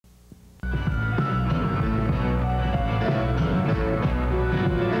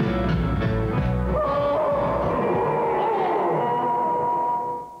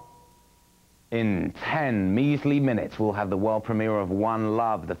In 10 measly minutes, we'll have the world premiere of One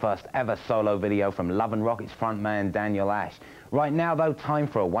Love, the first ever solo video from Love and Rockets frontman Daniel Ash. Right now, though, time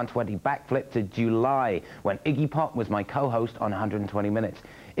for a 120 backflip to July, when Iggy Pop was my co-host on 120 Minutes.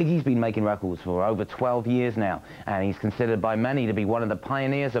 Iggy's been making records for over 12 years now, and he's considered by many to be one of the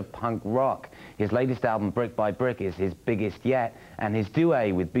pioneers of punk rock. His latest album, Brick by Brick, is his biggest yet, and his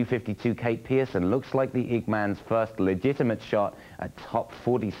duet with B-52 Kate Pearson looks like the Ig Man's first legitimate shot at top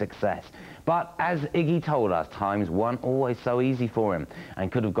 40 success. But as Iggy told us, times weren't always so easy for him,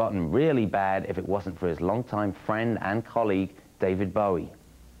 and could have gotten really bad if it wasn't for his longtime friend and colleague, David Bowie.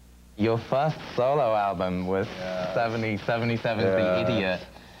 Your first solo album was 77's The Idiot.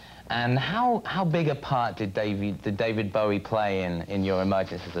 And how big a part did David Bowie play in your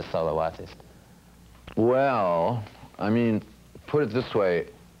emergence as a solo artist? Well, I mean, put it this way,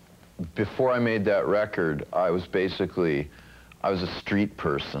 before I made that record, I was a street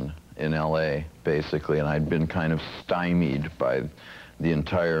person in LA, basically, and I'd been kind of stymied by the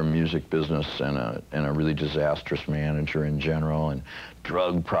entire music business and a really disastrous manager in general, and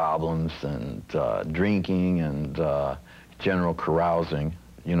drug problems and drinking and general carousing,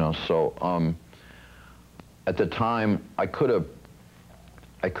 you know. So at the time, I could have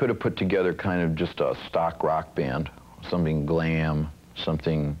put together kind of just a stock rock band, something glam,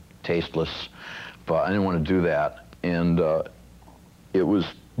 something tasteless, but I didn't want to do that. And it was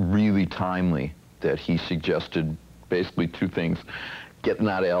really timely that he suggested basically two things: getting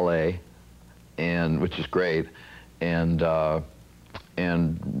out of LA, which is great, and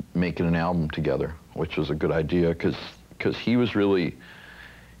making an album together, which was a good idea, because he was loony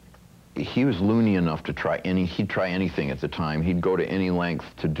enough to he'd try anything at the time. He'd go to any length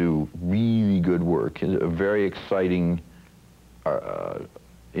to do really good work. A very exciting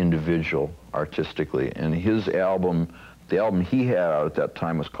individual artistically, and his album, the album he had out at that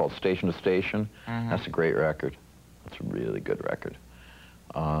time was called Station to Station. That's a great record. That's a really good record.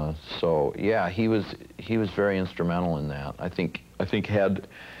 So yeah, he was very instrumental in that. I think had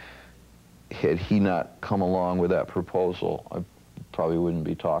he not come along with that proposal, I probably wouldn't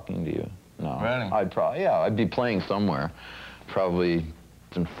be talking to you. No. Really? I'd be playing somewhere, probably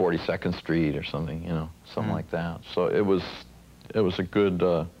in 42nd Street or something, you know, something like that. So it was a good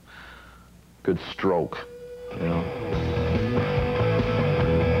stroke, you know.